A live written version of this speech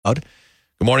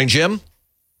Good morning, Jim.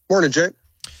 Morning, Jay.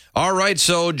 All right,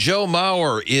 so Joe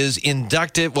Mauer is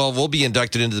inducted, will be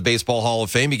inducted into the Baseball Hall of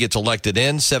Fame. He gets elected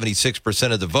in,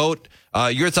 76% of the vote.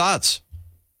 Your thoughts?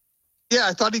 Yeah,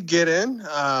 I thought he'd get in.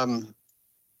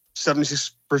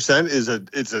 76%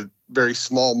 is a very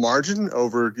small margin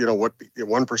over, what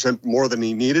 1% more than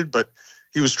he needed, but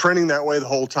he was trending that way the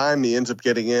whole time. He ends up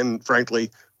getting in.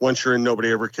 Frankly, once you're in,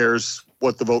 nobody ever cares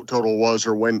what the vote total was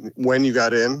or when you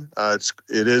got in.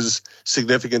 It is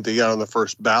significant that he got on the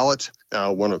first ballot.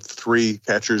 One of 3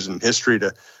 catchers in history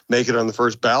to make it on the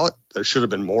first ballot. There should have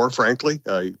been more, frankly.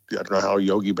 I don't know how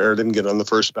Yogi Berra didn't get on the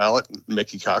first ballot,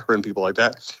 Mickey Cochran, people like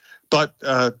that. But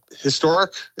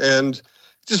historic, and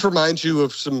just reminds you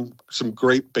of some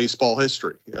great baseball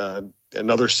history.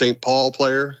 Another St. Paul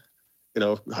player,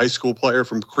 high school player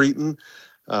from Cretin,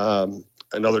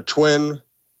 another Twin,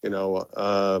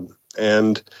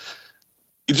 and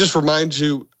it just reminds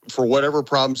you, for whatever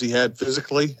problems he had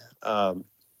physically,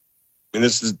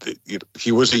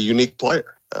 he was a unique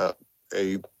player.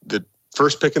 The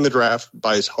first pick in the draft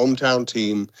by his hometown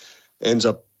team, ends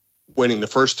up winning the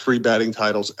first 3 batting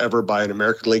titles ever by an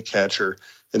American League catcher,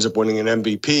 ends up winning an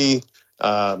MVP,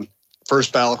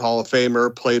 first ballot Hall of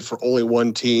Famer, played for only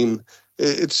one team.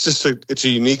 It's a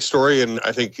unique story, and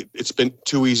I think it's been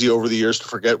too easy over the years to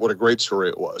forget what a great story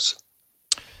it was.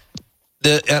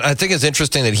 I think it's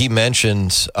interesting that he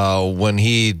mentioned when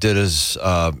he did his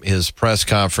press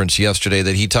conference yesterday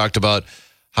that he talked about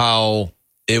how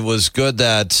it was good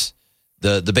that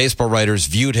the baseball writers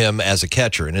viewed him as a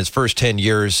catcher in his first 10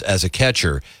 years as a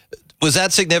catcher. Was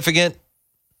that significant?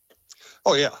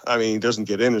 Oh, yeah. I mean, he doesn't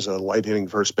get in as a light-hitting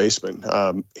first baseman.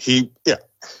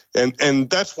 And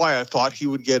that's why I thought he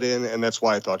would get in, and that's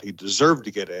why I thought he deserved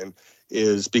to get in,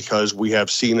 is because we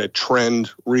have seen a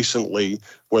trend recently,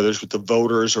 whether it's with the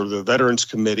voters or the Veterans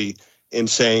Committee, in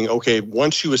saying, okay,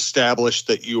 once you establish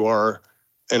that you are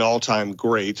an all-time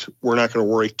great, we're not going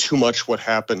to worry too much what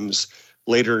happens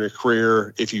later in your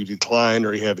career if you decline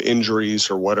or you have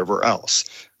injuries or whatever else.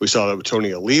 We saw that with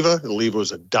Tony Oliva. Oliva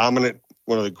was a dominant,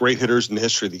 one of the great hitters in the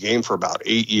history of the game for about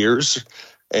 8 years,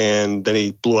 and then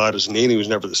he blew out his knee and he was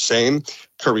never the same.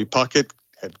 Kirby Puckett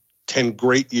had 10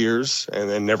 great years and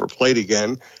then never played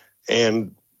again.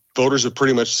 And voters have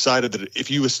pretty much decided that if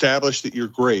you establish that you're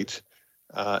great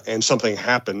and something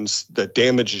happens that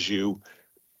damages you,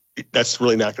 that's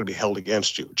really not going to be held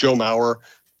against you. Joe Mauer,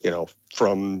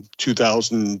 from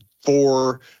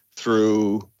 2004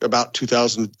 through about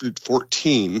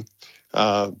 2014,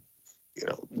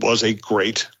 was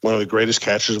one of the greatest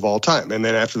catchers of all time. And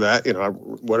then after that, I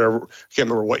can't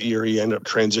remember what year he ended up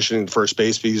transitioning to first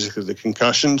base because of the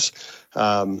concussions.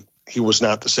 He was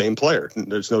not the same player.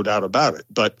 There's no doubt about it.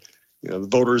 But, the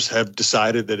voters have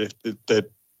decided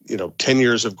that 10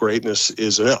 years of greatness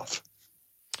is enough.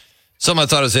 Something I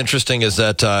thought was interesting is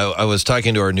that I was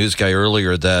talking to our news guy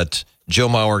earlier that Joe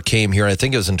Mauer came here, I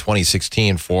think it was in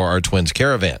 2016, for our Twins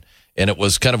Caravan. And it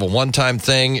was kind of a one-time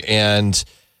thing, and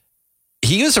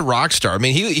he is a rock star. I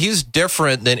mean, he's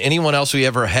different than anyone else we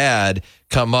ever had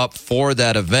come up for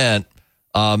that event.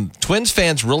 Twins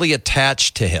fans really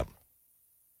attached to him.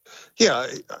 Yeah,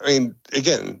 I mean,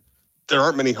 again, there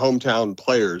aren't many hometown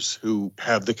players who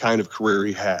have the kind of career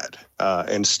he had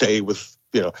and stay with,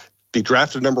 be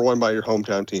drafted number 1 by your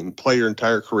hometown team, play your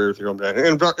entire career with your hometown.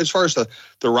 And as far as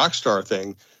the rock star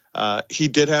thing, he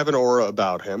did have an aura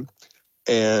about him.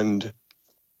 And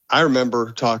I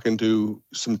remember talking to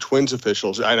some Twins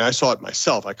officials, and I saw it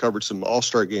myself. I covered some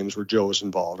all-star games where Joe was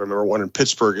involved. I remember one in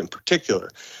Pittsburgh in particular.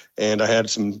 And I had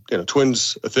some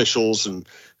Twins officials and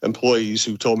employees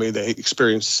who told me they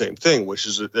experienced the same thing, which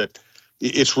is that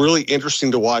it's really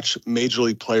interesting to watch major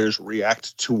league players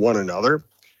react to one another.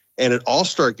 And at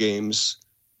all-star games,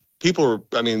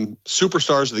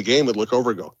 superstars of the game would look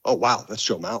over and go, oh, wow, that's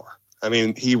Joe Mauer. I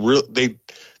mean,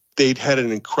 they'd had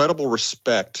an incredible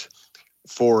respect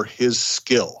for his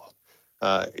skill,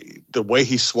 the way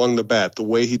he swung the bat, the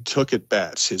way he took at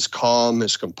bats, his calm,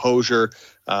 his composure,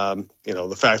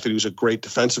 the fact that he was a great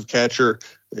defensive catcher,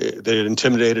 that it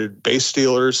intimidated base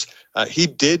stealers. He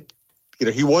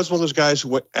was one of those guys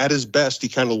who, at his best, he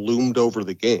kind of loomed over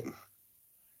the game.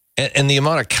 And the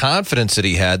amount of confidence that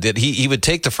he had, that he would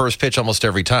take the first pitch almost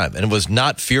every time and was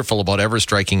not fearful about ever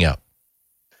striking out.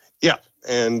 Yeah,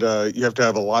 and you have to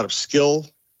have a lot of skill.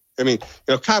 I mean,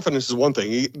 confidence is one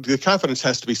thing. The confidence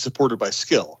has to be supported by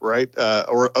skill, right?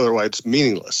 Or otherwise it's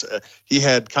meaningless. He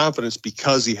had confidence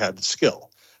because he had the skill.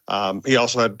 He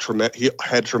also had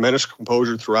tremendous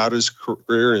composure throughout his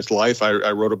career and his life.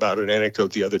 I wrote about an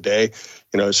anecdote the other day.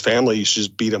 His family used to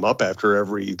just beat him up after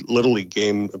every Little League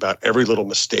game about every little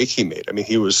mistake he made. I mean,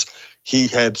 he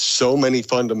had so many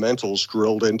fundamentals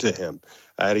drilled into him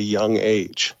at a young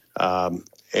age.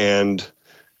 And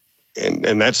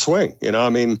that swing,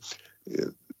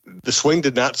 the swing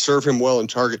did not serve him well in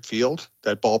Target Field.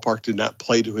 That ballpark did not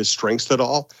play to his strengths at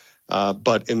all.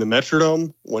 But in the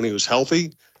Metrodome, when he was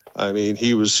healthy, I mean,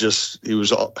 he was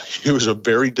a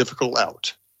very difficult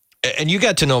out. And you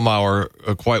got to know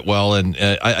Mauer quite well. And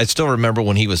I still remember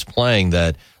when he was playing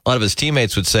that a lot of his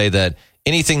teammates would say that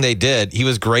anything they did, he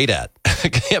was great at.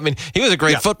 I mean, he was a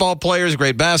great football player, he's a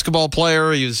great basketball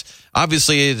player. He was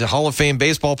obviously a Hall of Fame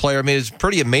baseball player. I mean, it's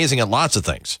pretty amazing at lots of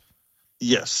things.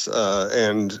 Yes.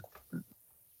 And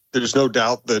there's no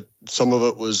doubt that some of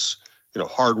it was,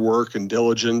 hard work and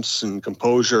diligence and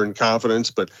composure and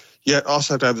confidence, but yet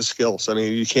also have to have the skills. I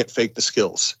mean, you can't fake the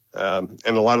skills. And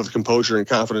a lot of the composure and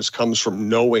confidence comes from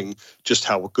knowing just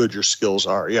how good your skills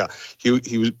are. Yeah. He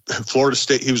was Florida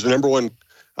State. He was the number one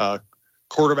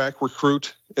quarterback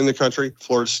recruit in the country.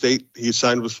 Florida State. He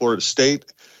signed with Florida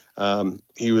State.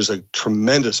 He was a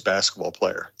tremendous basketball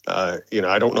player. I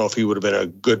don't know if he would have been a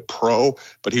good pro,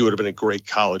 but he would have been a great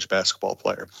college basketball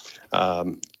player.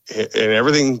 And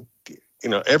everything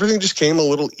just came a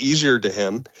little easier to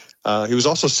him. He was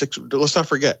also let's not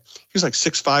forget, he was like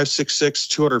 6'5", 6'6",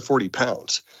 240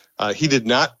 pounds. He did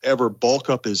not ever bulk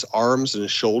up his arms and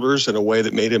his shoulders in a way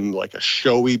that made him like a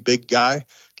showy big guy,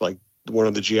 like one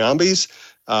of the Giambis.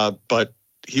 But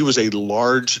he was a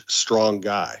large, strong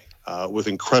guy with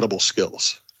incredible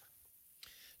skills.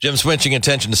 Jim, switching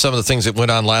attention to some of the things that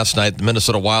went on last night, the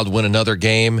Minnesota Wild win another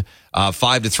game,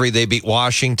 5-3. They beat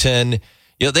Washington.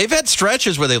 They've had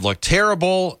stretches where they've looked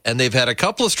terrible, and they've had a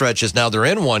couple of stretches. Now they're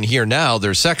in one here now,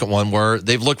 their second one, where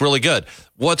they've looked really good.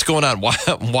 What's going on?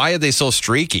 Why are they so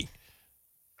streaky?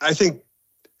 I think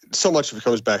so much of it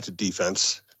comes back to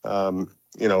defense.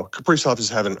 Kaprizov is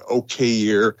having an okay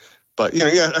year, but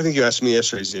I think you asked me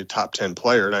yesterday, is he a top 10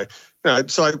 player? And I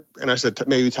said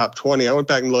maybe top 20. I went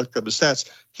back and looked up the stats.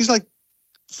 He's like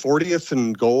 40th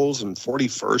in goals and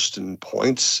 41st in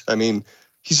points. I mean,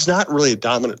 he's not really a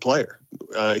dominant player.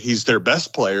 He's their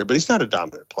best player, but he's not a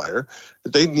dominant player.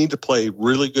 They need to play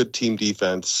really good team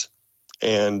defense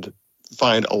and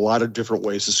find a lot of different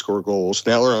ways to score goals.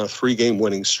 Now they're on a 3-game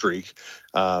winning streak.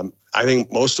 I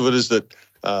think most of it is that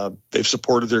they've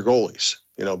supported their goalies.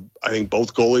 I think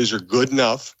both goalies are good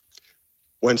enough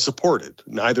when supported.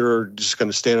 Neither are just going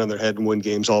to stand on their head and win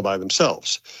games all by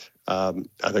themselves. I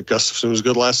think Gustafsson was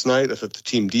good last night. I thought the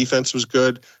team defense was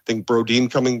good. I think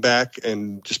Brodin coming back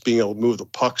and just being able to move the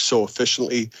puck so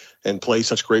efficiently and play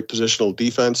such great positional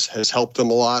defense has helped them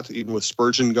a lot, even with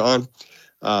Spurgeon gone.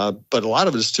 But a lot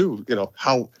of it is too,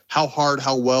 how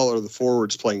well are the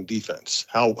forwards playing defense?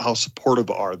 How supportive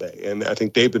are they? And I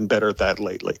think they've been better at that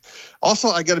lately. Also,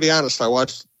 I got to be honest, I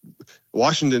watched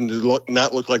Washington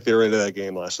not look like they were into that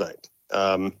game last night.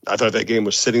 I thought that game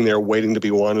was sitting there waiting to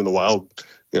be won, and the Wild,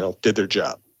 did their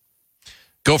job.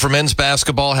 Gopher men's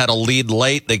basketball had a lead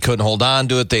late. They couldn't hold on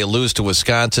to it. They lose to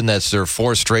Wisconsin. That's their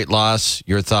 4th straight loss.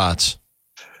 Your thoughts?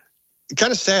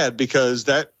 Kind of sad because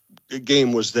that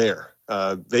game was there.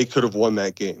 They could have won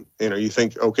that game. You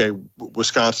think, okay,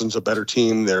 Wisconsin's a better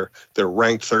team. They're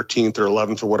ranked 13th or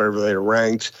 11th or whatever they're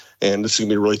ranked, and this is going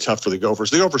to be really tough for the Gophers.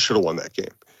 The Gophers should have won that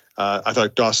game. I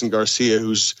thought Dawson Garcia,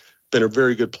 who's been a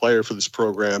very good player for this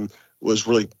program, was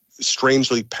really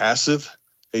strangely passive.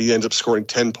 He ends up scoring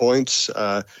 10 points.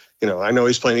 I know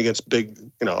he's playing against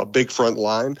a big front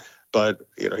line, but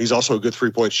he's also a good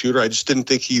 3-point shooter. I just didn't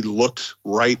think he looked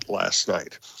right last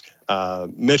night.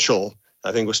 Mitchell,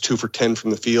 I think, was 2 for 10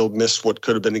 from the field, missed what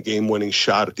could have been a game-winning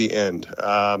shot at the end.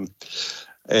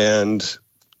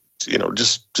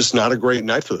 Just not a great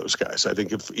night for those guys. I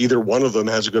think if either one of them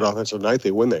has a good offensive night,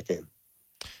 they win that game.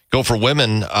 Go for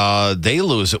women. They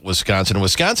lose at Wisconsin.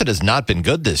 Wisconsin has not been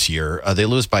good this year. They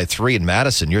lose by 3 in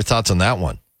Madison. Your thoughts on that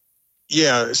one?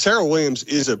 Yeah, Sarah Williams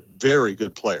is a very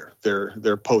good player.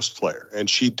 Their post player, and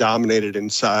she dominated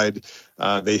inside.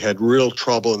 They had real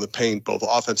trouble in the paint, both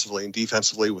offensively and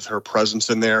defensively, with her presence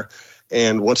in there.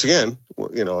 And once again,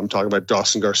 I'm talking about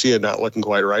Dawson Garcia not looking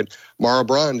quite right. Mara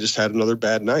Braun just had another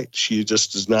bad night. She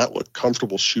just does not look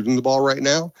comfortable shooting the ball right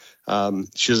now.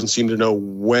 She doesn't seem to know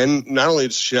when. Not only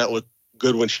does she not look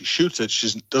good when she shoots it,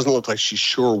 she doesn't look like she's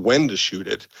sure when to shoot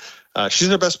it. She's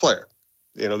their best player.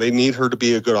 They need her to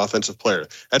be a good offensive player.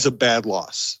 That's a bad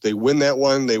loss. They win that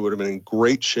one, they would have been in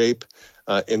great shape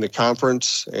in the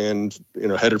conference and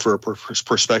headed for a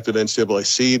prospective NCAA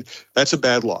seed. That's a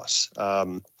bad loss.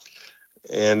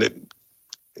 And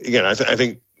again, I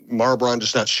think Mara Braun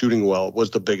just not shooting well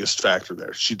was the biggest factor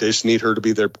there. They just need her to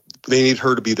be they need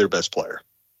her to be their best player.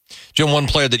 Jim, one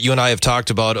player that you and I have talked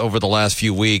about over the last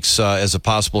few weeks as a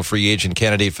possible free agent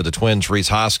candidate for the Twins, Rhys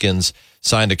Hoskins,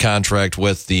 signed a contract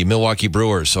with the Milwaukee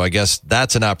Brewers. So I guess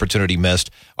that's an opportunity missed.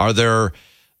 Are there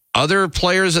other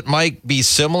players that might be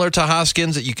similar to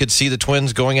Hoskins that you could see the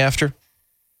Twins going after?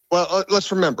 Well,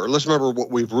 let's remember what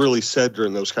we've really said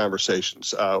during those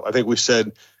conversations. I think we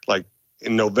said, like,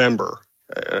 in November,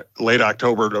 late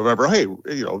October, November, hey,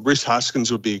 Rhys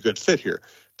Hoskins would be a good fit here.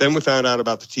 Then we found out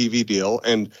about the TV deal,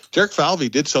 and Derek Falvey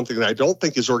did something that I don't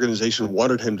think his organization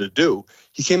wanted him to do.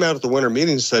 He came out at the winter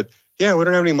meeting and said, yeah, we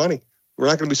don't have any money. We're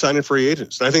not going to be signing free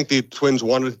agents. And I think the Twins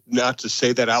wanted not to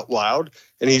say that out loud,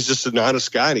 and he's just an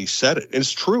honest guy, and he said it. And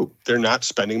it's true. They're not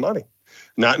spending money.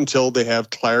 Not until they have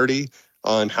clarity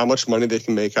on how much money they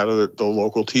can make out of the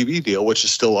local TV deal, which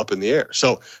is still up in the air.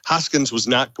 So Hoskins was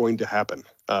not going to happen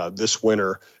this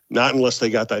winter, not unless they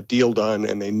got that deal done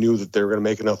and they knew that they were going to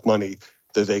make enough money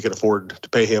that they could afford to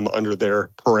pay him under their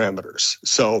parameters.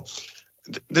 So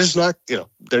there's not,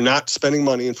 they're not spending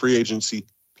money in free agency,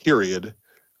 period.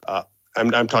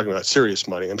 I'm talking about serious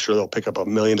money. I'm sure they'll pick up $1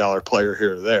 million player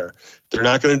here or there. They're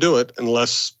not going to do it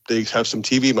unless they have some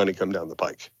TV money come down the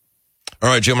pike. All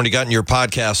right, Jim, what do you got in your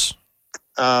podcasts?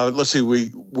 Let's see.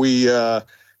 We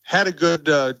had a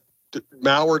good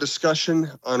Mauer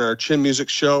discussion on our Chin Music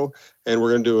show, and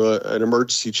we're going to do an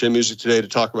emergency Chin Music today to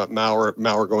talk about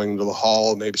Mauer going into the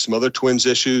Hall, maybe some other Twins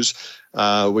issues.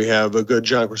 We have a good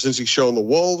John Krasinski show on the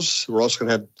Wolves. We're also going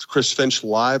to have Chris Finch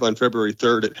live on February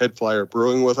 3rd at Head Flyer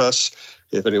Brewing with us,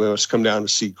 if anyone wants to come down to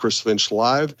see Chris Finch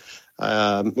live.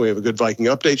 We have a good Viking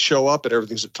update show up, and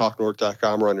everything's at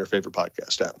talknorth.com or on your favorite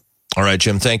podcast app. All right,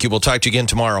 Jim, thank you. We'll talk to you again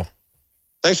tomorrow.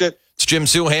 Thanks, Jay. It's Jim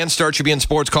Souhan, Star Tribune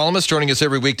sports columnist, joining us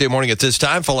every weekday morning at this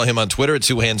time. Follow him on Twitter at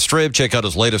SouhanStrib. Check out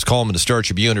his latest column in the Star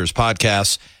Tribune or his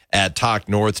podcasts at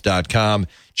talknorth.com.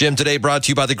 Jim, today brought to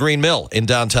you by the Green Mill in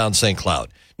downtown St. Cloud.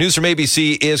 News from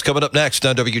ABC is coming up next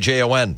on WJON.